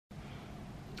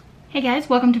Hey guys,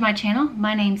 welcome to my channel.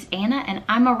 My name's Anna and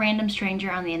I'm a random stranger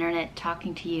on the internet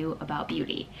talking to you about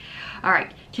beauty.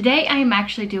 Alright, today I am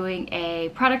actually doing a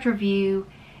product review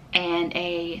and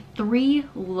a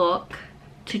 3-look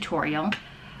tutorial.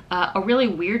 A really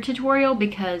weird tutorial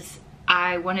because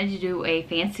I wanted to do a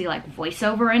fancy like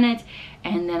voiceover in it,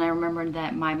 and then I remembered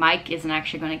that my mic isn't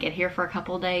actually going to get here for a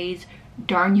couple days.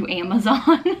 Darn you,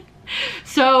 Amazon.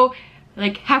 So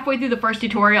like halfway through the first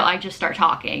tutorial I just start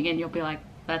talking and you'll be like,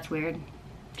 that's weird.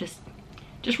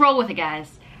 Just roll with it,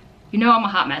 guys. You know I'm a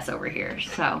hot mess over here.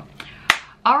 So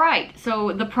all right,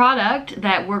 so the product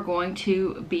that we're going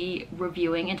to be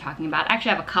reviewing and talking about,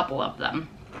 actually I have a couple of them,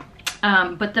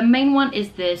 but the main one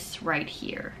is this right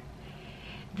here.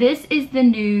 This is the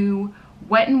new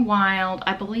Wet n Wild,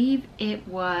 I believe it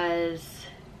was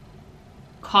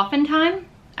Coffin Time,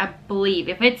 I believe.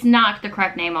 If it's not the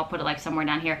correct name, I'll put it like somewhere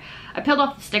down here. I peeled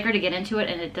off the sticker to get into it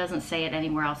and it doesn't say it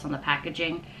anywhere else on the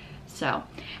packaging. So,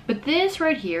 but this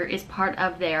right here is part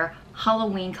of their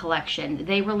Halloween collection.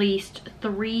 They released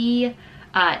 3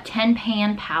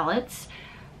 10-pan palettes,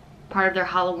 part of their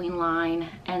Halloween line,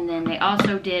 and then they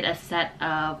also did a set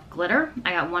of glitter.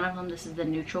 I got one of them. This is the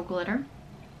neutral glitter,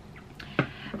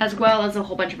 as well as a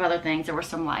whole bunch of other things. There were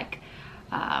some like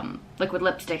liquid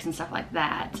lipsticks and stuff like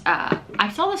that.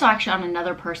 I saw this actually on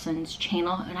another person's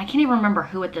channel and I can't even remember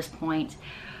who at this point,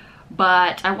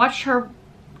 but I watched her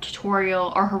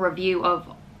tutorial or her review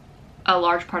of a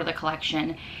large part of the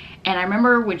collection, and I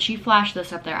remember when she flashed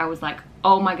this up there I was like,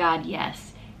 oh my god,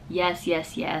 yes, yes,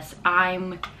 yes, yes,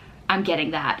 I'm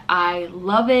getting that. I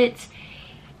love it.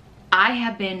 I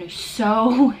have been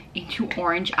so into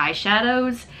orange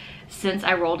eyeshadows since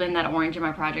I rolled in that orange in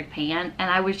my project pan, and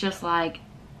I was just like,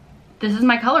 this is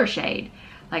my color shade.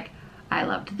 Like, I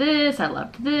loved this, I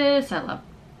loved this, I loved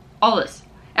all this.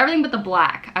 Everything but the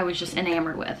black I was just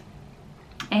enamored with.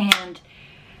 And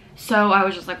so I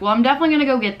was just like, well, I'm definitely gonna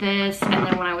go get this. And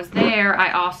then when I was there,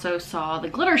 I also saw the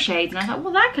glitter shades and I thought,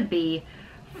 well, that could be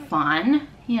fun,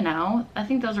 you know. I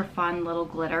think those are fun little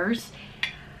glitters.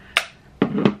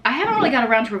 I haven't really got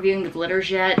around to reviewing the glitters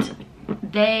yet.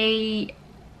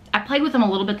 I played with them a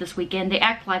little bit this weekend. They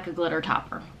act like a glitter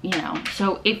topper, you know.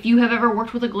 So if you have ever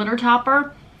worked with a glitter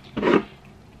topper,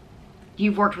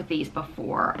 you've worked with these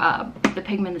before. The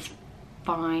pigment is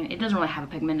fine. It doesn't really have a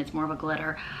pigment, it's more of a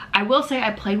glitter. I will say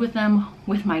I played with them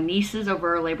with my nieces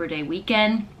over Labor Day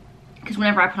weekend, because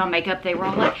whenever I put on makeup they were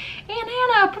all like,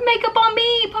 Anna, put makeup on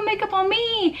me, put makeup on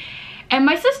me. And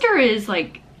my sister is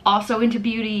like also into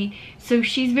beauty, so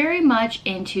she's very much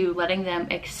into letting them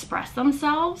express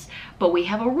themselves. But we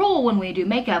have a rule when we do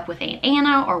makeup with Aunt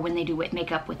Anna or when they do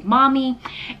makeup with mommy,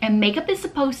 and makeup is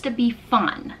supposed to be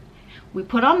fun. We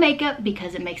put on makeup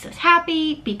because it makes us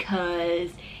happy,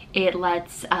 because it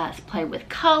lets us play with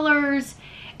colors,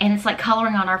 and it's like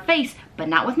coloring on our face, but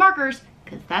not with markers,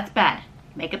 because that's bad.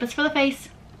 Makeup is for the face,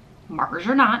 markers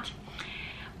are not.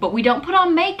 But we don't put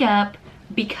on makeup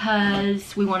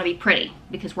because we want to be pretty,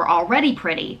 because we're already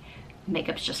pretty.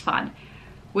 Makeup's just fun.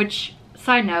 Which,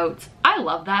 side note, I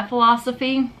love that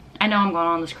philosophy. I know I'm going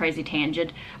on this crazy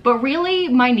tangent, but really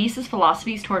my niece's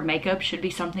philosophies toward makeup should be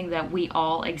something that we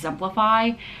all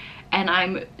exemplify. And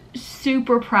I'm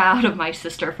super proud of my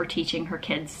sister for teaching her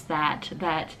kids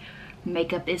that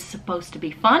makeup is supposed to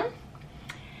be fun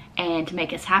and to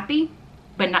make us happy,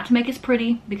 but not to make us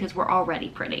pretty, because we're already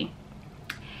pretty.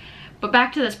 But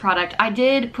back to this product, I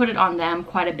did put it on them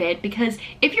quite a bit, because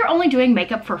if you're only doing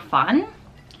makeup for fun,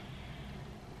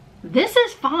 this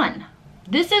is fun.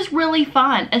 This is really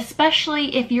fun,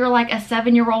 especially if you're like a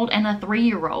 7-year-old and a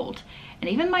 3-year-old. And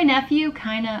even my nephew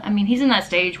kind of, I mean, he's in that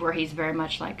stage where he's very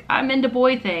much like, I'm into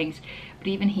boy things. But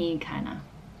even he kind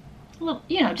of,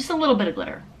 you know, just a little bit of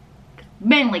glitter.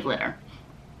 Mainly glitter.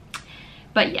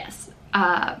 But yes,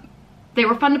 they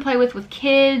were fun to play with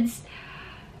kids.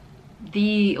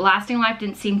 The lasting life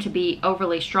didn't seem to be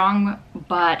overly strong,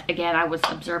 but again, I was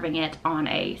observing it on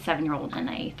a 7-year-old and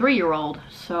a 3-year-old.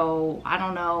 So I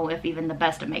don't know if even the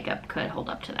best of makeup could hold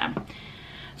up to them.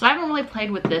 So I haven't really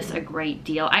played with this a great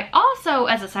deal. I also,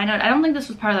 as a side note, I don't think this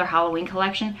was part of their Halloween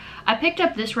collection. I picked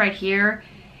up this right here.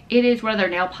 It is one of their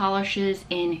nail polishes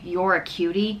in You're a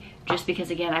Cutie, just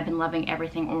because, again, I've been loving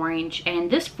everything orange.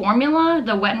 And this formula,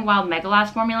 the Wet n Wild Mega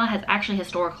Last formula, has actually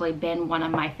historically been one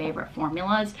of my favorite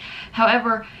formulas.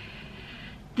 However,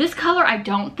 this color I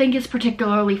don't think is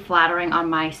particularly flattering on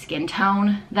my skin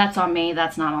tone. That's on me,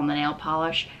 that's not on the nail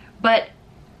polish. But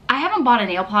I haven't bought a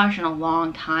nail polish in a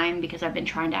long time because I've been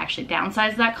trying to actually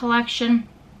downsize that collection.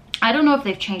 I don't know if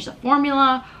they've changed the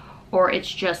formula or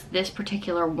it's just this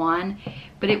particular one,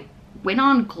 but it went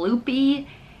on gloopy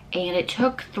and it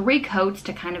took 3 coats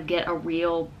to kind of get a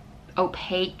real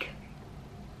opaque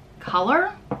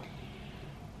color,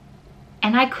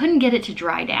 and I couldn't get it to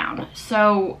dry down.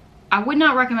 So I would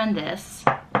not recommend this.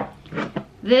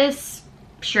 This,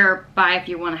 sure, buy if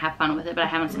you want to have fun with it, but I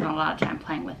haven't spent a lot of time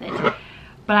playing with it.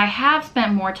 But I have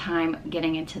spent more time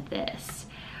getting into this.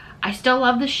 I still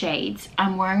love the shades.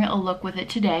 I'm wearing a look with it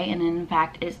today, and in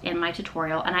fact is in my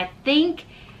tutorial, and I think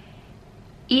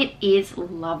it is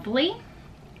lovely.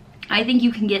 I think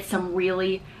you can get some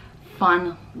really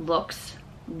fun looks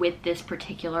with this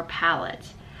particular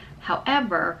palette.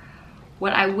 However,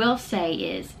 what I will say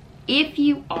is, if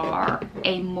you are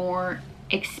a more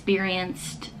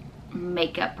experienced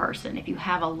makeup person, if you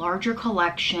have a larger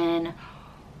collection,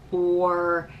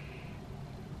 or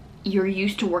you're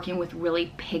used to working with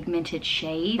really pigmented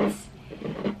shades,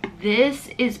 this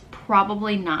is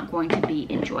probably not going to be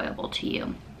enjoyable to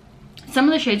you. Some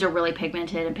of the shades are really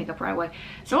pigmented and pick up right away.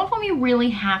 Some of them you really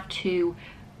have to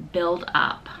build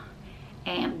up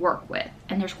and work with.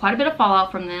 And there's quite a bit of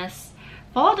fallout from this.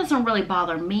 Fallout doesn't really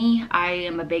bother me. I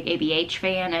am a big ABH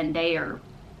fan, and they are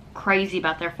crazy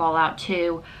about their fallout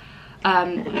too.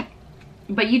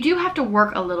 But you do have to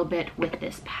work a little bit with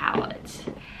this palette.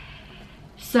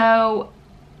 So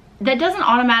that doesn't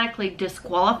automatically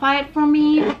disqualify it for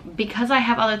me, because I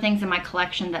have other things in my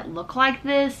collection that look like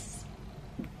this.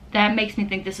 That makes me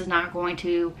think this is not going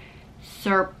to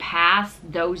surpass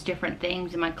those different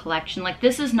things in my collection. Like,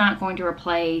 this is not going to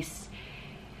replace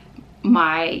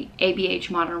my ABH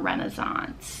Modern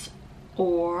Renaissance,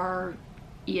 or,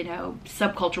 you know,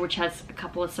 Subculture, which has a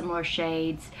couple of similar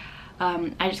shades.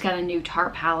 I just got a new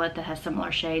Tarte palette that has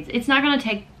similar shades. It's not going to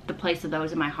take the place of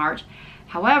those in my heart.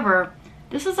 However,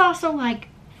 this is also like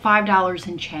 $5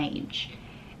 and change.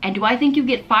 And do I think you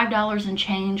get $5 and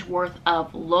change worth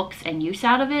of looks and use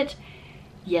out of it?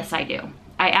 Yes, I do.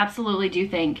 I absolutely do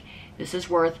think this is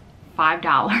worth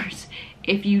 $5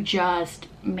 if you just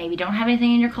maybe don't have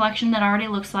anything in your collection that already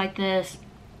looks like this,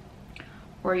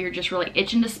 or you're just really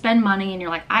itching to spend money and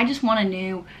you're like, I just want a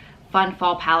new fun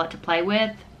fall palette to play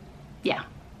with. Yeah,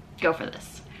 go for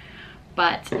this.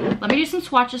 But let me do some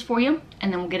swatches for you,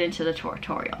 and then we'll get into the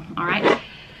tutorial. All right.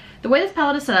 The way this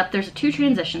palette is set up, there's two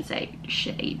transition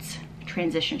shades.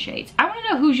 I want to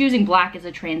know who's using black as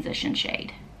a transition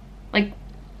shade. Like,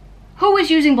 who is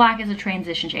using black as a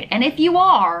transition shade? And if you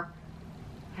are,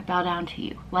 I bow down to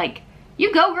you. Like,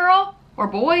 you go, girl or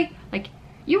boy. Like,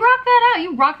 you rock that out.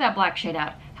 You rock that black shade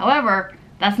out. However,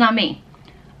 that's not me.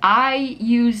 I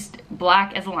used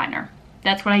black as a liner.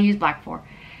 That's what I use black for.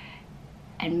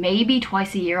 And maybe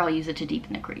twice a year I'll use it to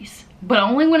deepen the crease. But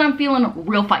only when I'm feeling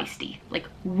real feisty. Like,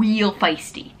 real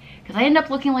feisty. Because I end up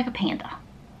looking like a panda.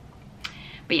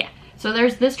 But yeah, so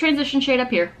there's this transition shade up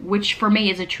here, which for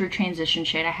me is a true transition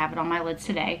shade. I have it on my lids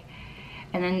today.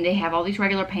 And then they have all these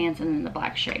regular pans and then the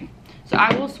black shade. So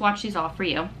I will swatch these off for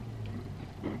you.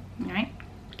 Alright,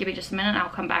 give me just a minute, I'll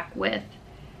come back with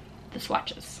the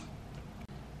swatches.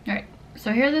 Alright,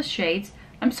 so here are the shades.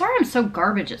 I'm sorry I'm so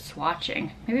garbage at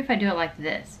swatching. Maybe if I do it like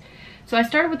this. So I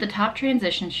started with the top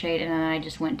transition shade, and then I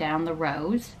just went down the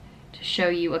rows to show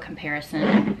you a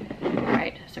comparison.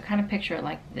 Alright, so kind of picture it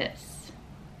like this.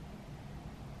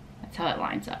 That's how it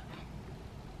lines up.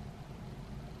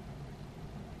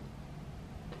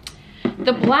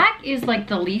 The black is like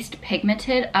the least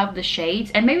pigmented of the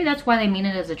shades, and maybe that's why they mean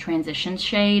it as a transition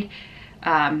shade.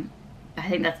 I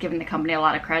think that's giving the company a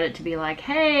lot of credit to be like,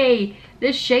 hey,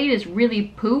 this shade is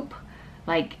really poop,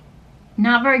 like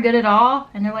not very good at all.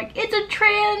 And they're like, it's a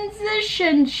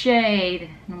transition shade.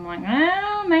 And I'm like,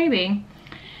 well, maybe.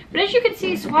 But as you can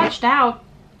see swatched out,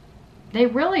 they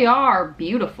really are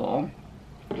beautiful.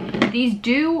 These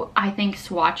do, I think,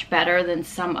 swatch better than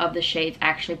some of the shades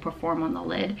actually perform on the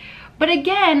lid. But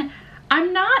again,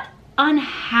 I'm not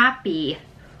unhappy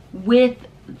with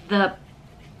the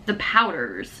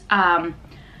powders.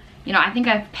 You know, I think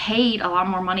I've paid a lot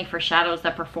more money for shadows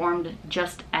that performed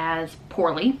just as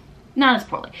poorly. Not as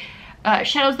poorly.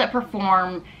 Shadows that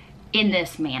perform in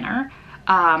this manner.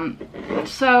 But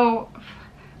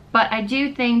I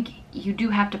do think you do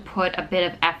have to put a bit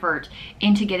of effort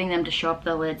into getting them to show up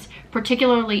the lids,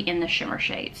 particularly in the shimmer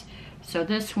shades. So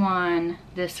this one,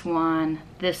 this one,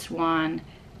 this one,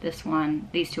 this one,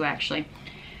 these two actually.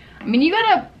 I mean, you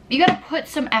gotta put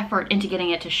some effort into getting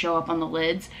it to show up on the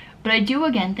lids, but I do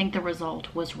again think the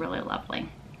result was really lovely.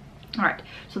 All right,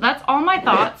 so that's all my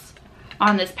thoughts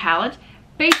on this palette.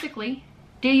 Basically,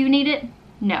 do you need it?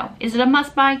 No. Is it a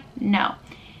must buy? No.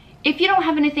 If you don't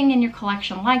have anything in your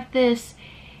collection like this,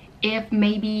 if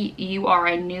maybe you are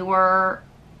a newer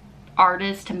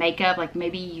artist to makeup, like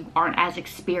maybe you aren't as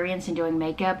experienced in doing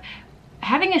makeup,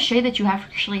 having a shade that you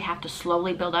actually have to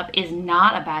slowly build up is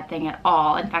not a bad thing at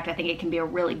all. In fact, I think it can be a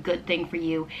really good thing for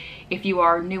you if you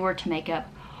are newer to makeup,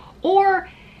 or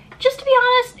just to be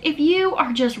honest, if you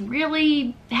are just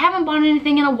really haven't bought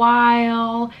anything in a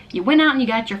while, you went out and you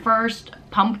got your first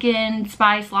pumpkin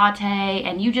spice latte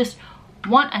and you just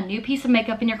want a new piece of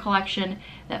makeup in your collection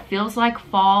that feels like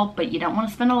fall, but you don't want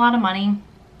to spend a lot of money,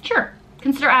 sure,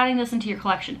 consider adding this into your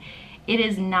collection. It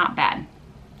is not bad.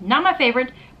 Not my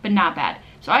favorite, but not bad.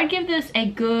 So I'd give this a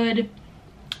good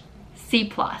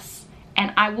C+.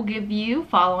 And I will give you,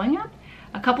 following up,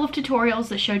 a couple of tutorials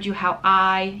that showed you how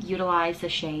I utilize the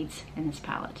shades in this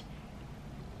palette.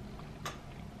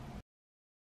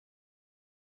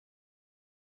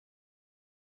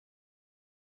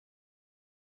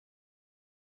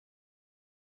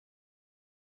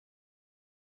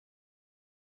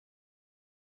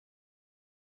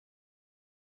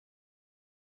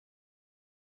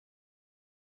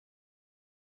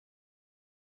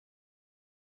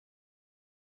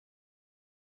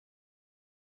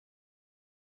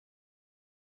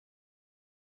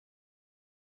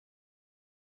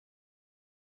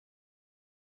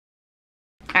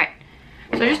 Alright,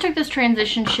 so I just took this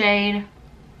transition shade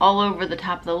all over the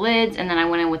top of the lids, and then I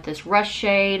went in with this Rush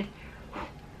shade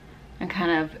and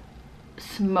kind of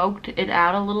smoked it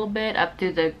out a little bit up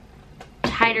through the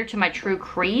tighter to my true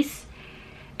crease,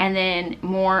 and then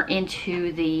more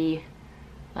into the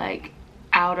like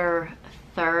outer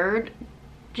third,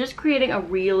 just creating a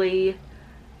really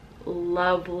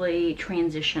lovely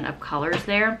transition of colors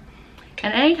there.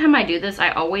 And anytime I do this, I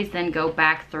always then go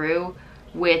back through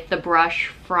with the brush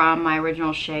from my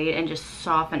original shade and just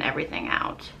soften everything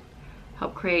out.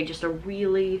 Help create just a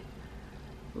really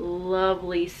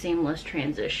lovely seamless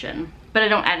transition. But I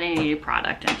don't add any new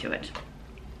product into it.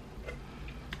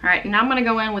 Alright, now I'm going to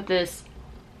go in with this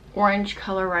orange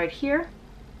color right here.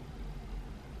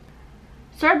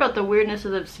 Sorry about the weirdness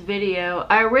of this video.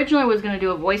 I originally was going to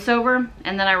do a voiceover,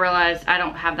 and then I realized I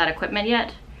don't have that equipment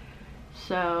yet.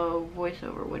 So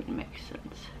voiceover wouldn't make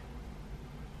sense.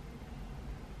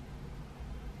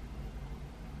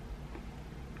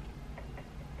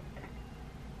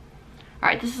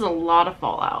 Alright, this is a lot of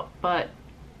fallout,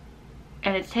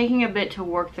 and it's taking a bit to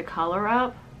work the color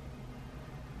up,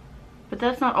 but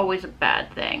that's not always a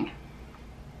bad thing.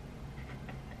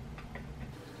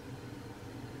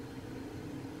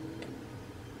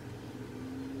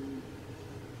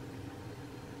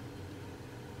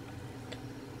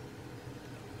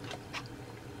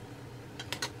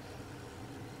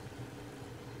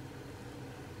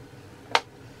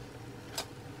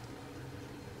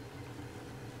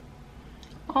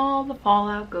 All the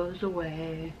fallout goes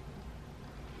away.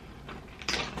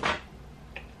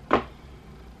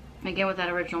 Again with that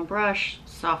original brush,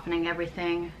 softening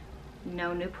everything.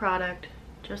 No new product,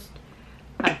 just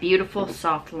a beautiful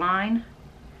soft line.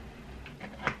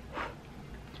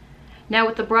 Now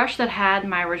with the brush that had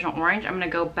my original orange, I'm going to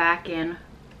go back in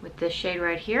with this shade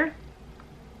right here.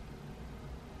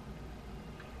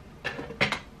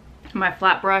 My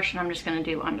flat brush, and I'm just going to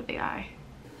do under the eye.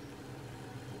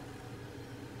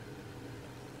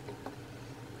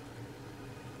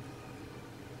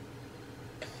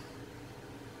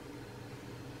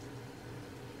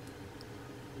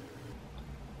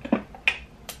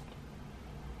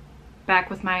 Back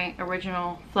with my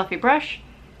original fluffy brush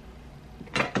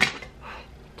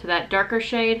to that darker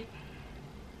shade.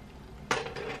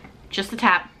 Just a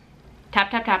tap,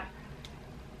 tap, tap, tap.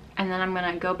 And then I'm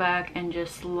gonna go back and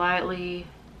just slightly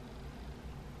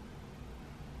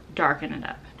darken it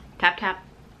up. Tap, tap.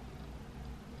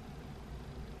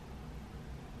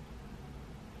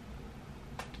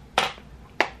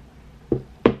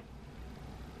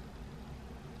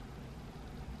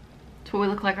 That's what we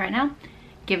look like right now.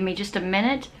 Give me just a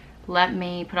minute. Let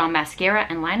me put on mascara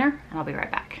and liner, and I'll be right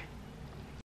back.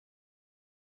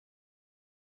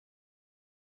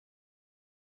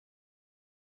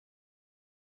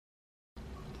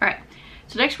 Alright,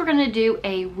 so next we're going to do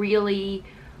a really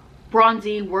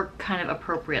bronzy, work kind of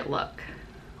appropriate look.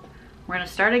 We're going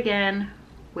to start again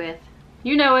with,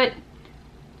 you know it,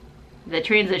 the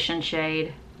transition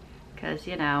shade, because,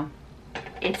 you know,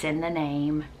 it's in the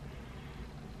name.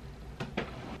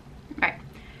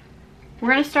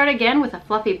 We're going to start again with a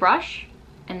fluffy brush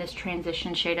and this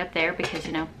transition shade up there because,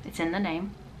 you know, it's in the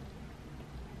name.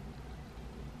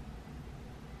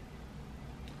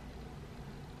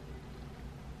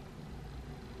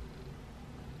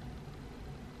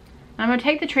 I'm going to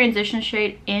take the transition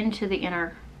shade into the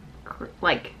inner,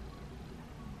 like,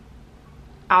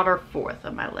 outer fourth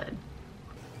of my lid.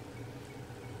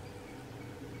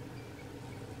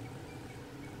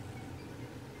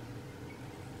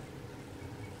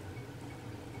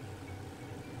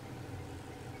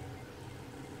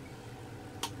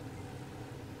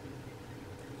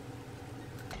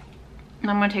 And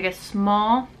I'm gonna take a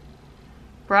small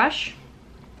brush,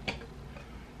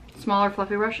 smaller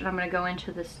fluffy brush, and I'm gonna go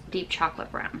into this deep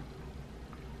chocolate brown.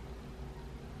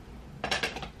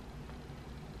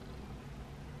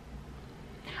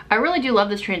 I really do love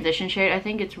this transition shade. I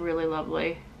think it's really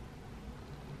lovely.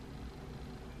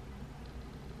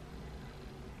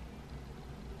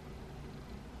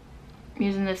 I'm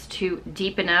using this to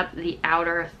deepen up the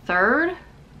outer third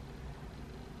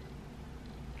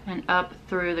and up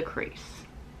through the crease.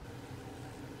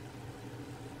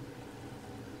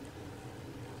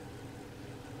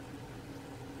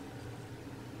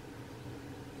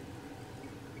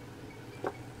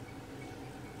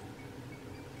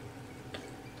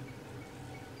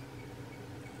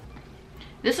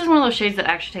 This is one of those shades that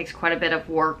actually takes quite a bit of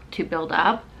work to build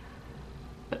up,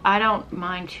 but I don't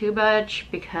mind too much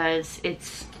because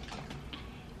it's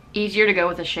easier to go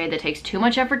with a shade that takes too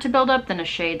much effort to build up than a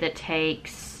shade that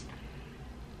takes,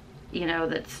 you know,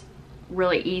 that's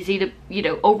really easy to, you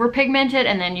know, over pigment it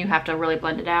and then you have to really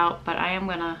blend it out. But I am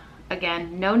gonna,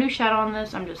 again, no new shadow on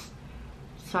this. I'm just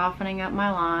softening up my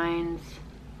lines.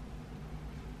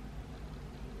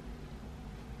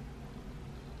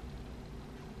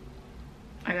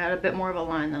 I got a bit more of a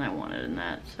line than I wanted in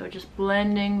that. So just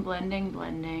blending, blending,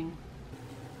 blending.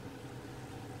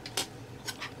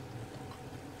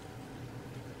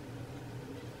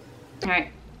 All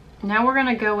right, now we're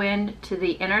gonna go into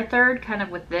the inner third kind of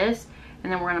with this,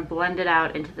 and then we're gonna blend it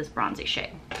out into this bronzy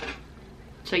shade.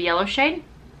 So yellow shade.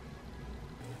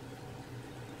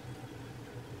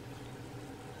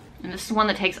 And this is one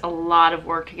that takes a lot of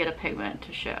work to get a pigment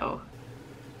to show.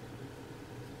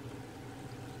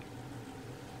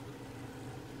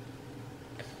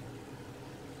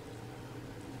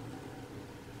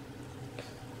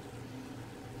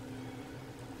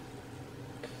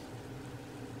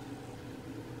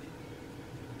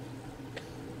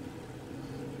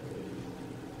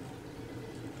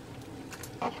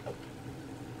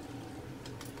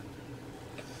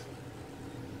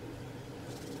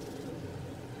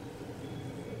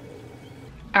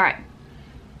 All right,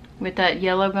 with that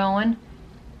yellow going,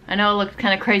 I know it looks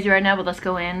kind of crazy right now, but let's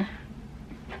go in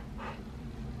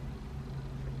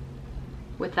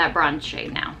with that bronze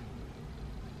shade now.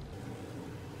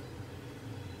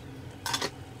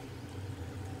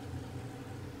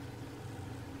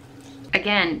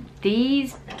 Again,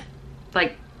 these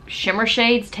like shimmer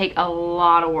shades take a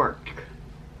lot of work.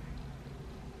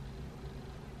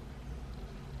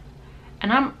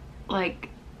 And I'm like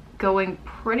going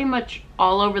pretty much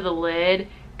all over the lid,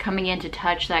 coming in to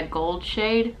touch that gold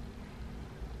shade.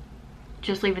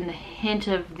 Just leaving the hint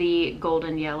of the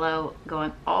golden yellow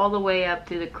going all the way up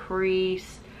through the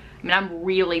crease. I mean, I'm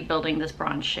really building this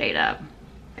bronze shade up.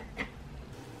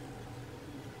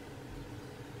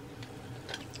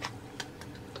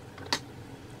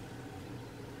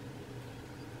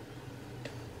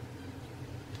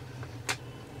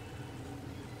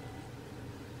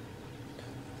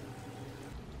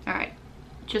 All right,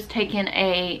 just taking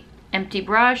a empty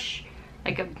brush,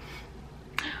 like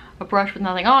a brush with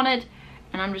nothing on it,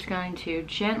 and I'm just going to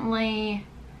gently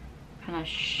kind of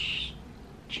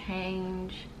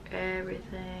change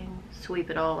everything, sweep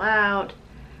it all out,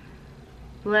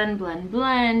 blend, blend,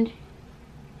 blend.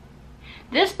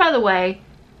 This, by the way,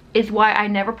 is why I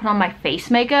never put on my face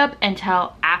makeup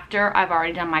until after I've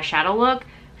already done my shadow look,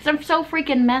 because I'm so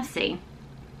freaking messy.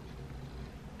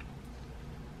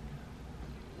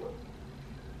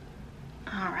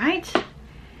 Alright,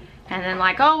 and then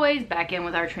like always, back in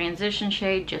with our transition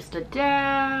shade, just a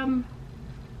dab.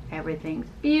 Everything's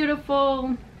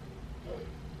beautiful.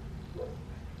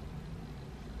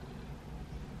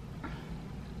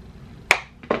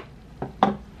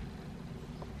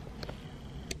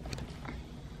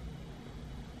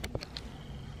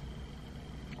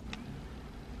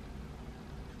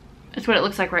 That's what it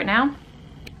looks like right now.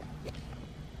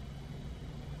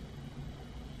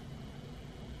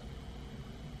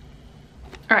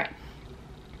 All right,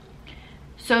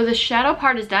 so the shadow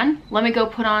part is done. Let me go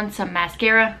put on some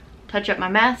mascara, touch up my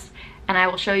mess, and I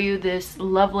will show you this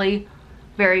lovely,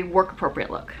 very work appropriate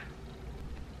look.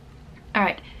 All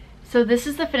right, so this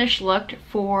is the finished look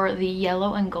for the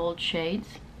yellow and gold shades.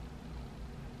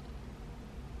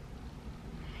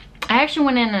 I actually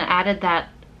went in and added that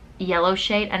yellow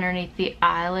shade underneath the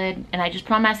eyelid, and I just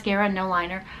put on mascara, no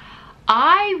liner.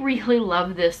 I really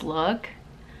love this look.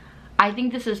 I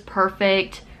think this is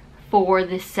perfect for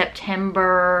this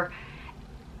September,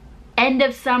 end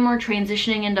of summer,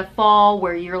 transitioning into fall,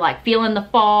 where you're like feeling the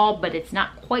fall, but it's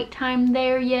not quite time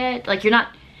there yet. Like you're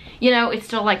not, you know, it's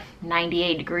still like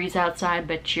 98 degrees outside,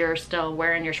 but you're still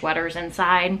wearing your sweaters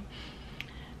inside.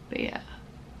 But yeah,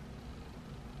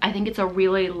 I think it's a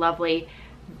really lovely,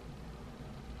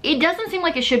 it doesn't seem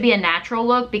like it should be a natural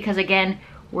look because again,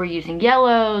 we're using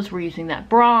yellows, we're using that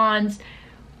bronze,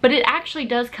 but it actually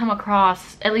does come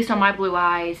across, at least on my blue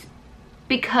eyes,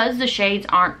 because the shades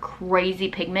aren't crazy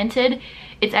pigmented,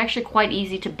 it's actually quite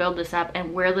easy to build this up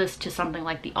and wear this to something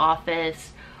like the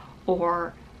office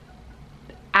or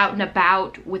out and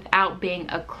about without being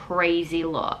a crazy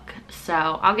look. So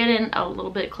I'll get in a little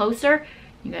bit closer.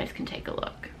 You guys can take a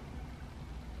look.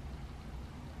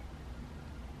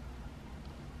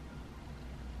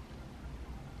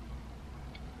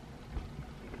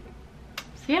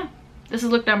 So yeah, this is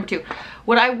look number 2.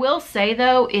 What I will say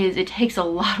though is it takes a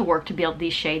lot of work to build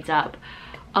these shades up.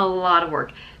 A lot of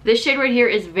work. This shade right here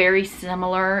is very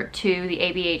similar to the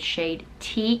ABH shade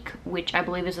Teak, which I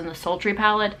believe is in the Sultry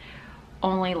palette.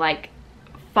 Only like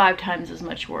 5 times as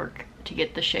much work to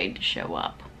get the shade to show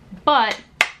up. But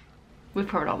we've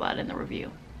covered all that in the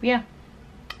review. But yeah,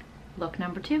 look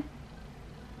number 2.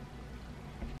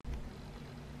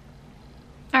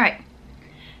 All right,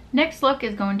 next look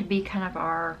is going to be kind of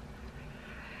our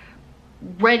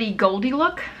reddy goldy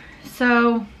look.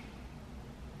 So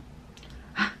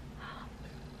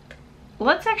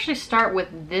let's actually start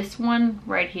with this one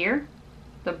right here,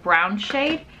 the brown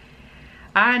shade.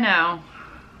 I know,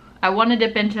 I want to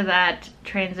dip into that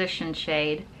transition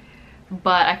shade,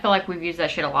 but I feel like we've used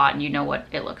that shade a lot and you know what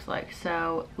it looks like.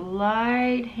 So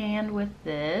light hand with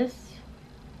this.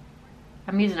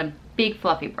 I'm using a big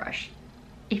fluffy brush.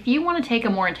 If you want to take a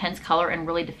more intense color and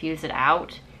really diffuse it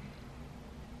out,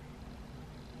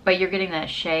 but you're getting that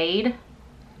shade,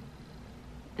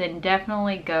 then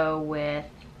definitely go with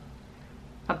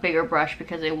a bigger brush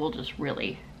because it will just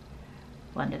really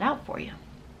blend it out for you.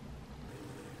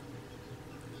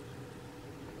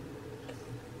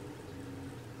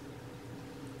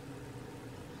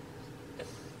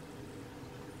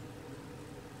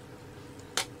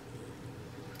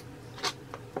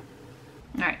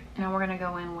 All right, now we're gonna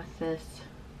go in with this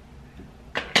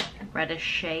reddish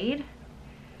shade.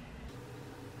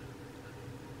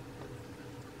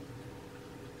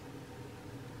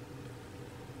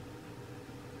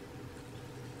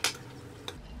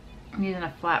 I'm using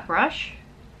a flat brush.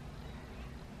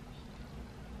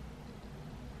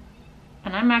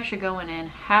 And I'm actually going in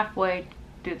halfway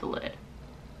through the lid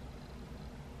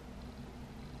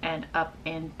and up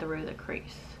and through the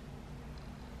crease.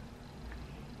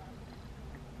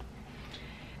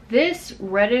 This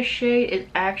reddish shade is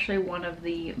actually one of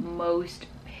the most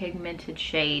pigmented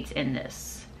shades in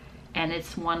this, and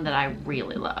it's one that I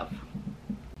really love.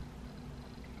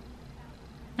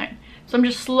 All right, so I'm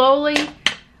just slowly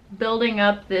building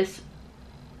up this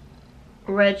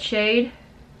red shade,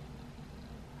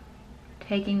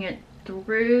 taking it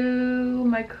through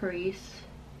my crease.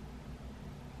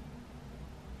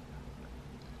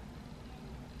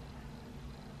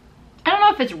 I don't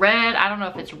know if it's red, I don't know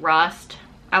if it's rust.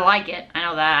 I like it, I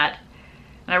know that.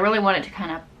 And I really want it to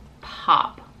kind of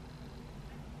pop.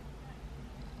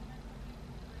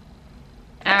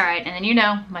 All right, and then you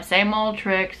know, my same old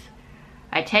tricks.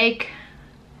 I take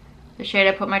the shade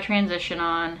I put my transition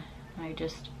on, I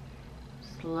just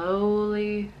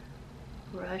slowly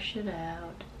brush it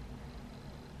out.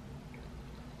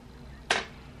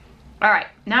 All right,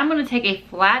 now I'm gonna take a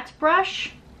flat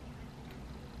brush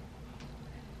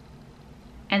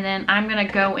and then I'm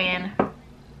gonna go in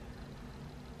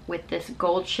with this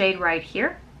gold shade right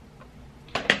here.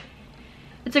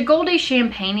 It's a goldy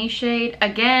champagne-y shade.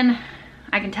 Again,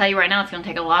 I can tell you right now it's gonna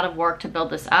take a lot of work to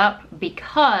build this up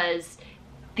because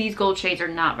these gold shades are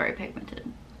not very pigmented.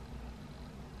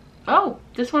 Oh,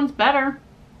 this one's better.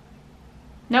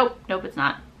 Nope, nope, it's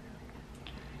not.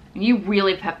 And you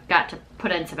really have got to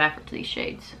put in some effort to these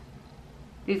shades,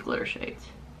 these glitter shades.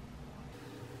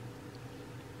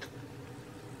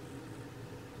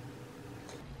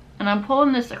 And I'm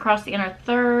pulling this across the inner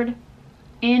third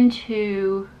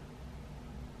into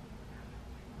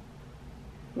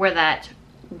where that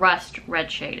rust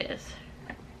red shade is.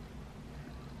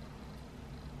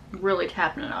 Really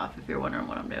tapping it off if you're wondering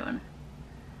what I'm doing.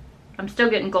 I'm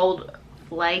still getting gold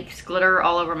flakes, glitter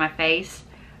all over my face,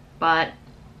 but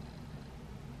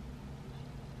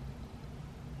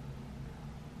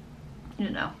you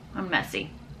know, I'm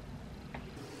messy.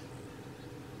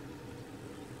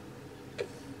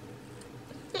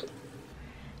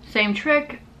 Same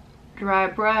trick, dry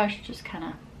brush, just kind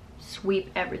of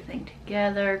sweep everything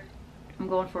together. I'm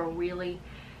going for a really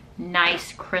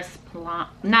nice crisp line,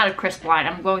 not a crisp line,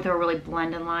 I'm going through a really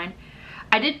blended line.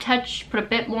 I did put a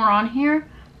bit more on here,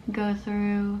 go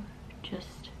through,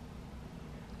 just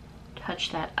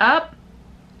touch that up.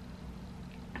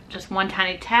 Just one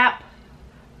tiny tap,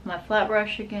 my flat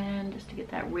brush again, just to get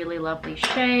that really lovely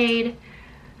shade.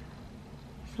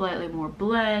 Slightly more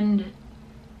blend.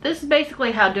 This is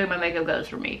basically how doing my makeup goes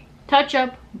for me. Touch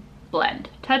up, blend,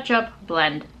 touch up,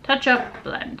 blend, touch up,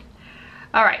 blend.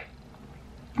 All right,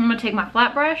 I'm gonna take my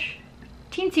flat brush,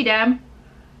 teensy dab.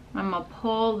 I'm gonna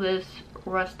pull this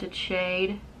rusted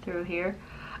shade through here.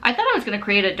 I thought I was gonna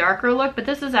create a darker look, but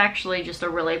this is actually just a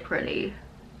really pretty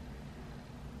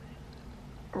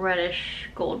reddish,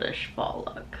 goldish fall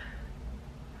look.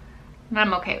 And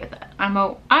I'm okay with that.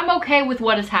 I'm okay with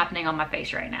what is happening on my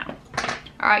face right now.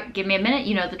 All right, give me a minute,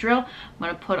 you know the drill. I'm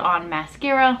gonna put on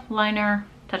mascara, liner,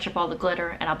 touch up all the glitter,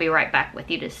 and I'll be right back with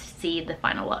you to see the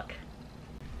final look.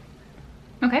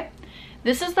 Okay,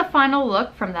 this is the final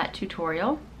look from that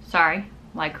tutorial. Sorry,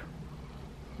 like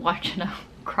watching a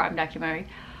crime documentary.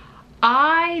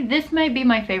 This may be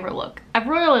my favorite look. I've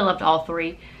really loved all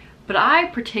three, but I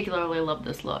particularly love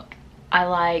this look. I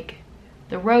like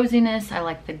the rosiness, I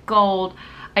like the gold.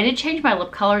 I did change my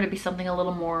lip color to be something a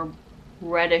little more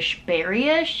reddish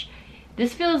berryish.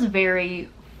 This feels very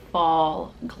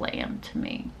fall glam to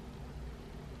me.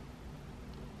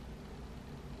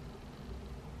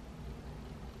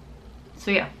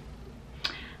 So yeah,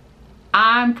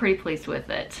 I'm pretty pleased with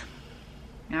it.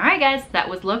 All right guys, that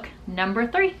was look number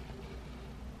 3.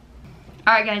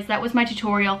 All right guys, that was my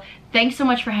tutorial. Thanks so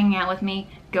much for hanging out with me.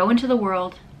 Go into the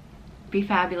world, be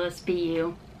fabulous, be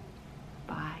you.